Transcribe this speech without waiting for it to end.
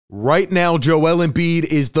Right now, Joel Embiid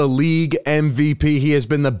is the league MVP. He has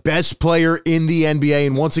been the best player in the NBA.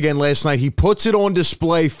 And once again, last night, he puts it on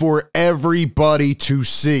display for everybody to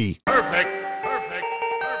see. Perfect.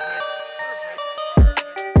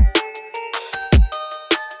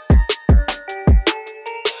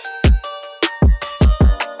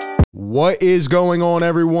 What is going on,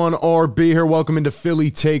 everyone? RB here. Welcome into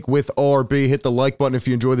Philly Take with RB. Hit the like button if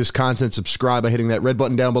you enjoy this content. Subscribe by hitting that red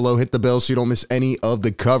button down below. Hit the bell so you don't miss any of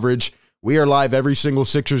the coverage. We are live every single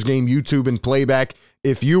Sixers game, YouTube and playback.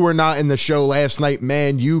 If you were not in the show last night,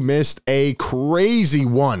 man, you missed a crazy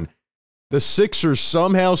one. The Sixers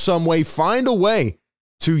somehow, someway find a way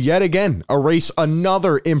to yet again erase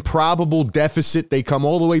another improbable deficit. They come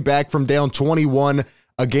all the way back from down 21.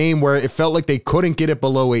 A game where it felt like they couldn't get it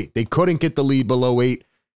below 8. They couldn't get the lead below 8.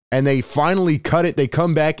 And they finally cut it. They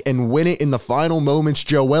come back and win it in the final moments.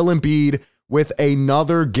 Joel Embiid with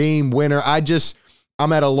another game winner.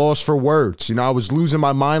 I'm at a loss for words. You know, I was losing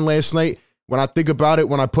my mind last night. When I think about it,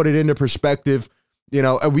 when I put it into perspective, you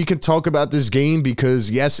know, we can talk about this game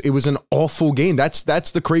because, yes, it was an awful game. That's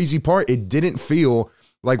the crazy part. It didn't feel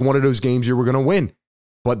like one of those games you were going to win.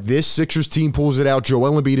 But this Sixers team pulls it out.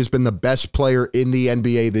 Joel Embiid has been the best player in the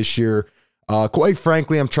NBA this year. Quite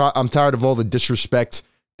frankly, I'm tired of all the disrespect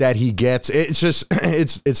that he gets. It's just,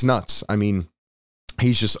 it's nuts. I mean,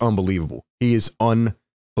 he's just unbelievable. He is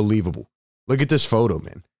unbelievable. Look at this photo,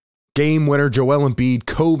 man. Game winner, Joel Embiid,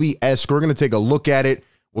 Kobe-esque. We're going to take a look at it.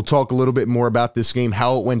 We'll talk a little bit more about this game,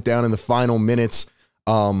 how it went down in the final minutes.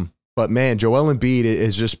 But man, Joel Embiid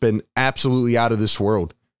has just been absolutely out of this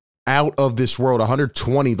world. Out of this world.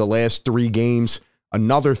 120 the last 3 games,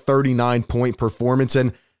 another 39-point performance,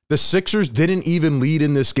 and the Sixers didn't even lead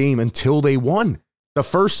in this game until they won. The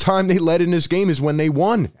first time they led in this game is when they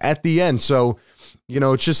won at the end. So, you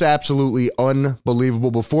know, it's just absolutely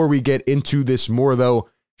unbelievable. Before we get into this more, though,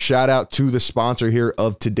 shout out to the sponsor here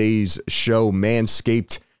of today's show,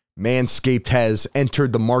 Manscaped. Manscaped has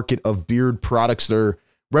entered the market of beard products. They're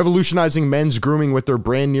revolutionizing men's grooming with their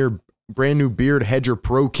brand new Beard Hedger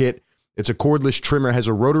Pro Kit. It's a cordless trimmer, has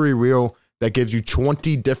a rotary wheel that gives you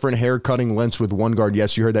 20 different hair cutting lengths with one guard.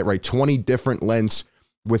 Yes, you heard that right. 20 different lengths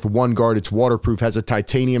with one guard. It's waterproof, has a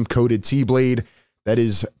titanium coated T-blade that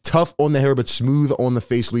is tough on the hair but smooth on the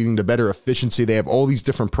face, leading to better efficiency. They have all these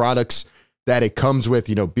different products that it comes with,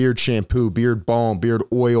 you know, beard shampoo, beard balm, beard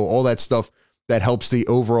oil, all that stuff that helps the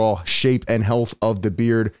overall shape and health of the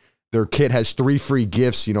beard. Their kit has 3 free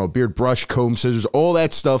gifts, you know, beard brush, comb, scissors, all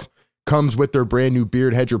that stuff comes with their brand new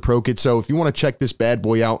Beard Hedger Pro Kit. So if you want to check this bad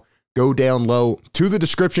boy out, go down low to the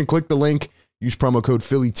description, click the link, use promo code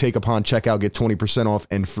PhillyTake upon checkout, get 20% off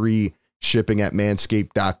and free shipping at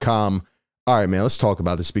manscaped.com. All right, man, let's talk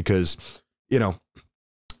about this because, you know,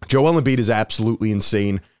 Joel Embiid is absolutely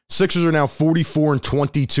insane. Sixers are now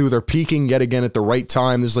 44-22. They're peaking yet again at the right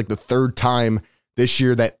time. This is like the 3rd time this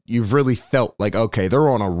year that you've really felt like, okay, they're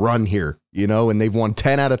on a run here, you know, and they've won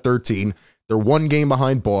 10 out of 13. They're 1 game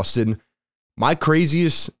behind Boston. My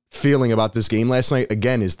craziest feeling about this game last night,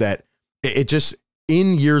 again, is that it just,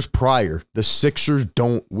 in years prior, the Sixers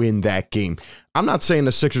don't win that game. I'm not saying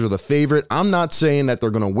the Sixers are the favorite. I'm not saying that they're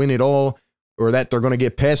going to win it all or that they're going to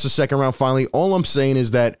get past the second round finally. All I'm saying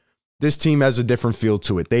is that this team has a different feel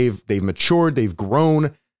to it. They've matured. They've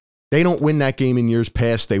grown. They don't win that game in years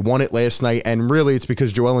past. They won it last night, and really it's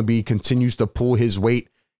because Joel Embiid continues to pull his weight.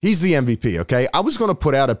 He's the MVP, okay? I was going to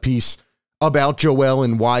put out a piece about Joel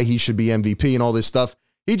and why he should be MVP and all this stuff.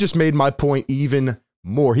 He just made my point even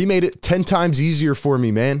more. He made it 10 times easier for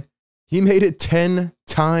me, man. He made it 10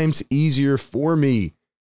 times easier for me.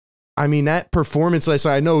 I mean, that performance last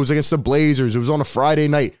night, I know it was against the Blazers. It was on a Friday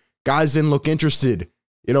night. Guys didn't look interested.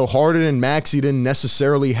 You know, Harden and Maxey didn't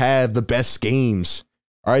necessarily have the best games.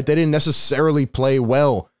 All right, they didn't necessarily play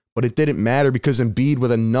well, but it didn't matter because Embiid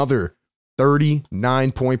with another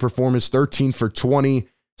 39-point performance, 13 for 20,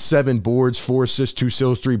 7 boards, 4 assists, 2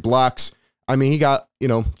 steals, 3 blocks. I mean, he got, you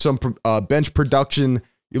know, some bench production.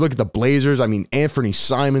 You look at the Blazers. I mean, Anthony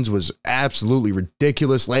Simons was absolutely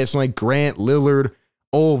ridiculous last night. Grant, Lillard,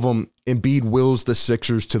 all of them. Embiid wills the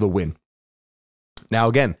Sixers to the win. Now,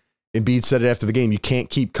 again, Embiid said it after the game. You can't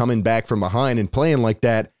keep coming back from behind and playing like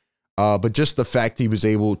that. But just the fact he was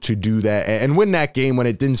able to do that and win that game when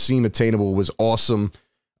it didn't seem attainable was awesome.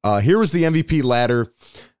 Here was the MVP ladder.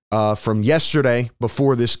 From yesterday,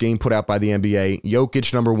 before this game put out by the NBA,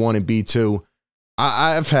 Jokic number 1 and Embiid 2.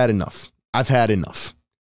 I've had enough. I've had enough.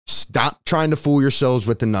 Stop trying to fool yourselves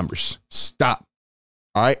with the numbers. Stop.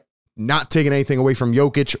 All right? Not taking anything away from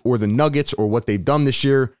Jokic or the Nuggets or what they've done this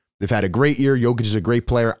year. They've had a great year. Jokic is a great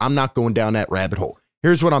player. I'm not going down that rabbit hole.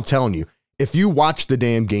 Here's what I'm telling you. If you watch the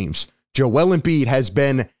damn games, Joel Embiid has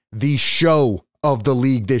been the show of the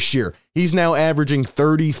league this year. He's now averaging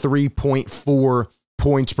 33.4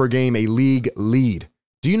 points per game, a league lead.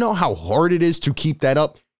 Do you know how hard it is to keep that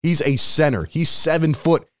up? He's a center. He's 7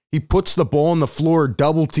 foot. He puts the ball on the floor,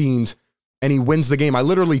 double teamed, and he wins the game. I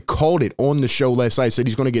literally called it on the show last night. I said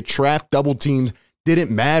he's going to get trapped, double teamed.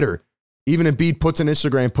 Didn't matter. Even Embiid puts an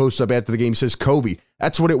Instagram post up after the game, says Kobe.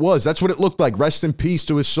 That's what it was. That's what it looked like. Rest in peace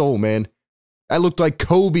to his soul, man. That looked like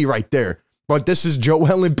Kobe right there. But this is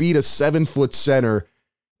Joel Embiid, a 7 foot center.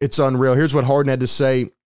 It's unreal. Here's what Harden had to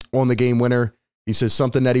say on the game winner. He says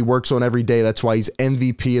something that he works on every day. That's why he's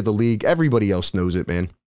MVP of the league. Everybody else knows it, man.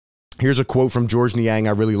 Here's a quote from George Niang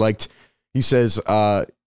I really liked. He says, I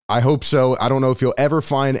hope so. I don't know if you'll ever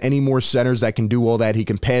find any more centers that can do all that. He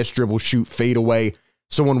can pass, dribble, shoot, fade away.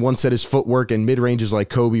 Someone once said his footwork and mid-range is like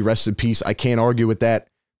Kobe. Rest in peace. I can't argue with that.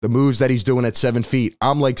 The moves that he's doing at 7 feet.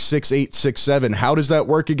 I'm like 6'8", 6'7". How does that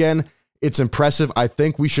work again? It's impressive. I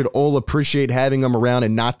think we should all appreciate having him around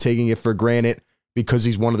and not taking it for granted because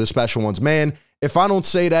he's one of the special ones. Man, if I don't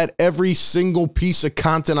say that every single piece of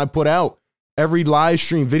content I put out, every live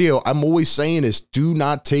stream video, I'm always saying this, do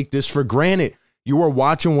not take this for granted. You are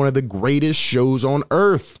watching one of the greatest shows on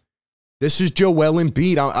earth. This is Joel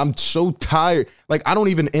Embiid. I'm so tired. Like, I don't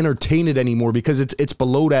even entertain it anymore because it's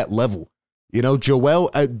below that level. You know,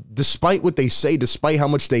 Joel, despite what they say, despite how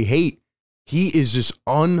much they hate, he is just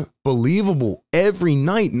unbelievable. Every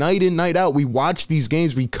night, night in, night out, we watch these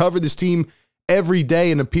games. We cover this team every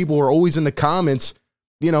day, and the people are always in the comments,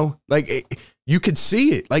 you know, like, you could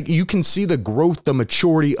see it. Like, you can see the growth, the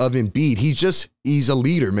maturity of Embiid. He's a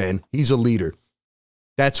leader, man. He's a leader.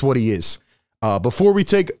 That's what he is. Before we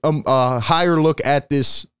take a higher look at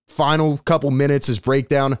this final couple minutes, this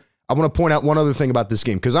breakdown, I want to point out one other thing about this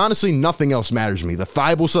game, because honestly, nothing else matters to me. The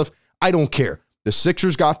Thibault stuff, I don't care. The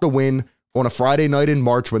Sixers got the win on a Friday night in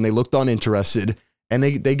March when they looked uninterested, and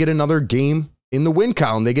they get another game in the win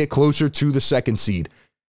column. They get closer to the 2nd seed.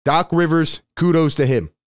 Doc Rivers, kudos to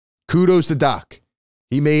him. Kudos to Doc.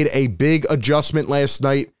 He made a big adjustment last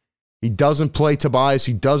night. He doesn't play Tobias.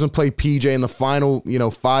 He doesn't play PJ in the final,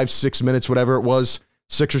 5-6 minutes, whatever it was.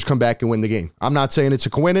 Sixers come back and win the game. I'm not saying it's a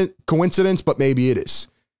coincidence, but maybe it is.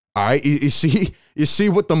 All right, you see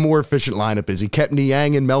what the more efficient lineup is. He kept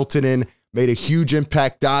Niang and Melton in, made a huge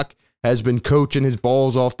impact. Doc has been coaching his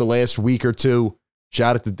balls off the last week or two.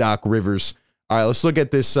 Shout out to Doc Rivers. All right, let's look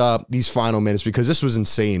at this these final minutes because this was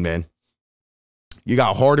insane, man. You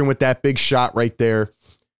got Harden with that big shot right there.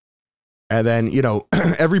 And then,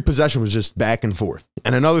 every possession was just back and forth.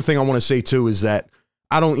 And another thing I want to say, too, is that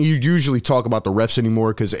I don't usually talk about the refs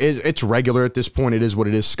anymore because it's regular at this point. It is what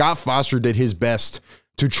it is. Scott Foster did his best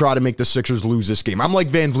to try to make the Sixers lose this game. I'm like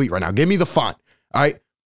Van Vliet right now. Give me the font. All right.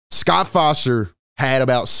 Scott Foster had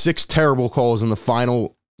about 6 terrible calls in the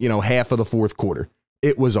final, half of the 4th quarter.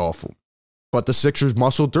 It was awful. But the Sixers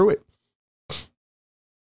muscled through it.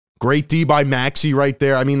 Great D by Maxey right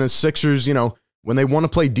there. I mean, the Sixers, when they want to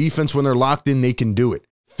play defense, when they're locked in, they can do it.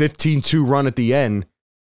 15-2 run at the end.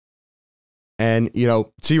 And,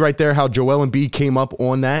 see right there how Joel Embiid came up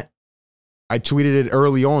on that. I tweeted it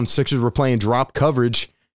early on. Sixers were playing drop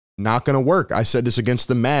coverage. Not going to work. I said this against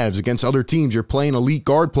the Mavs, against other teams. You're playing elite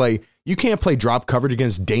guard play. You can't play drop coverage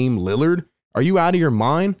against Dame Lillard. Are you out of your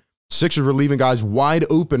mind? Sixers were leaving guys wide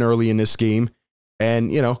open early in this game.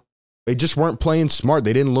 And, they just weren't playing smart.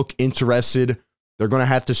 They didn't look interested. They're going to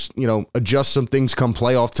have to, adjust some things come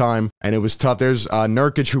playoff time. And it was tough. There's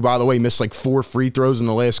Nurkic, who, by the way, missed like 4 free throws in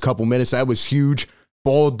the last couple minutes. That was huge.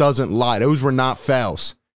 Ball doesn't lie. Those were not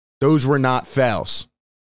fouls. Those were not fouls.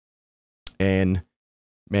 And,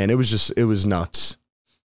 man, it was nuts.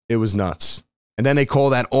 It was nuts. And then they call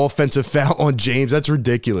that offensive foul on James. That's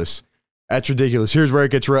ridiculous. That's ridiculous. Here's where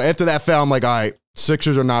it gets real. After that foul, I'm like, all right,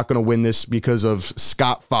 Sixers are not going to win this because of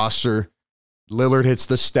Scott Foster. Lillard hits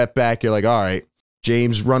the step back. You're like, all right,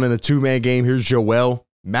 James running a 2-man game. Here's Joel.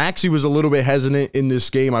 Maxey was a little bit hesitant in this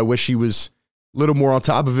game. I wish he was a little more on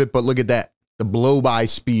top of it, but look at that. The blow-by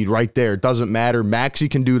speed right there. It doesn't matter. Maxey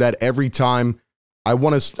can do that every time. I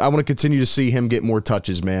want to continue to see him get more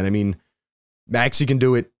touches, man. I mean, Maxey can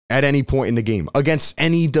do it at any point in the game against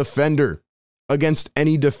any defender. Against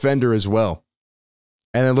any defender as well.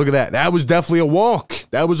 And then look at that. That was definitely a walk.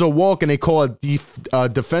 That was a walk, and they call a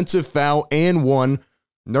defensive foul and one.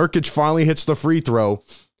 Nurkic finally hits the free throw.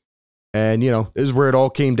 And, this is where it all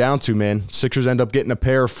came down to, man. Sixers end up getting a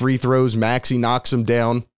pair of free throws. Maxey knocks him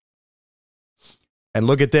down. And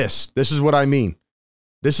look at this. This is what I mean.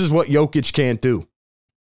 This is what Jokic can't do.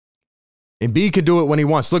 Embiid can do it when he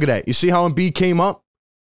wants. Look at that. You see how Embiid came up?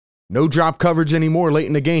 No drop coverage anymore late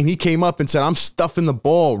in the game. He came up and said, I'm stuffing the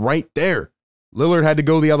ball right there. Lillard had to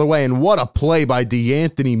go the other way, and what a play by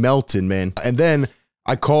DeAnthony Melton, man. And then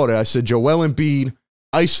I called it. I said, Joel Embiid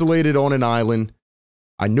isolated on an island.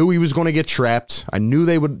 I knew he was going to get trapped. I knew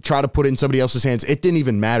they would try to put it in somebody else's hands. It didn't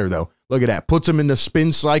even matter, though. Look at that. Puts him in the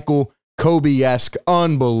spin cycle. Kobe-esque.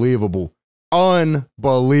 Unbelievable.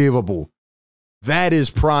 Unbelievable. That is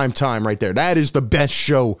prime time right there. That is the best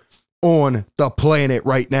show on the planet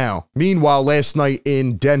right now. Meanwhile, last night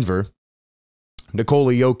in Denver,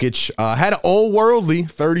 Nikola Jokic had an all-worldly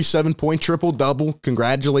 37-point triple-double.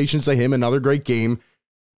 Congratulations to him. Another great game.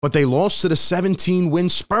 But they lost to the 17-win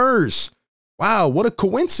Spurs. Wow, what a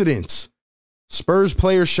coincidence. Spurs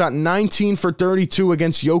players shot 19 for 32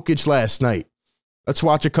 against Jokic last night. Let's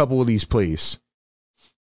watch a couple of these, please.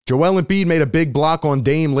 Joel Embiid made a big block on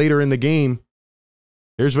Dame later in the game.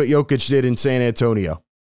 Here's what Jokic did in San Antonio.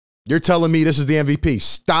 You're telling me this is the MVP.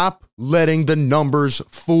 Stop letting the numbers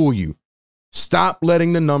fool you. Stop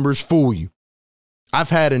letting the numbers fool you.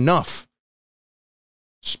 I've had enough.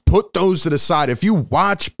 Just put those to the side. If you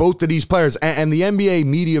watch both of these players and the NBA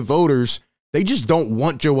media voters, they just don't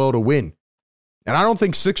want Joel to win. And I don't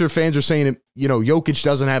think Sixer fans are saying, Jokic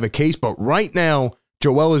doesn't have a case, but right now,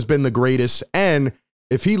 Joel has been the greatest. And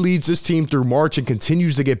if he leads this team through March and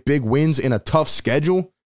continues to get big wins in a tough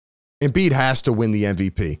schedule, Embiid has to win the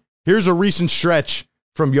MVP. Here's a recent stretch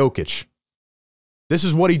from Jokic. This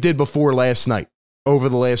is what he did before last night over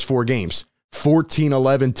the last 4 games. 14,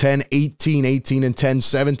 11, 10, 18, 18, and 10,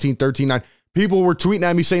 17, 13, 9. People were tweeting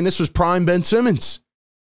at me saying this was prime Ben Simmons.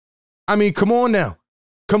 I mean, come on now.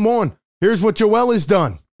 Come on. Here's what Joel has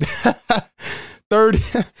done. 30.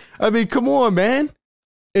 I mean, come on, man.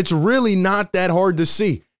 It's really not that hard to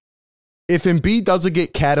see. If Embiid doesn't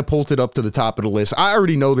get catapulted up to the top of the list, I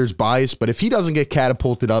already know there's bias, but if he doesn't get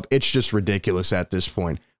catapulted up, it's just ridiculous at this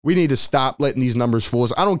point. We need to stop letting these numbers fool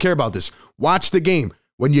us. I don't care about this. Watch the game.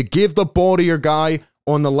 When you give the ball to your guy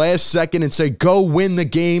on the last second and say, go win the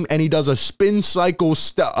game, and he does a spin cycle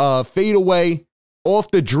fade away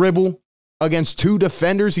off the dribble against 2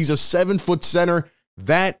 defenders. He's a 7-foot center.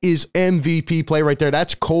 That is MVP play right there.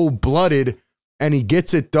 That's cold-blooded, and he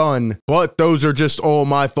gets it done. But those are just all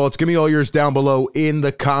my thoughts. Give me all yours down below in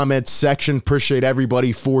the comments section. Appreciate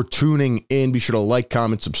everybody for tuning in. Be sure to like,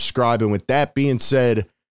 comment, subscribe. And with that being said,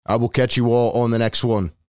 I will catch you all on the next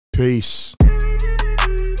one. Peace.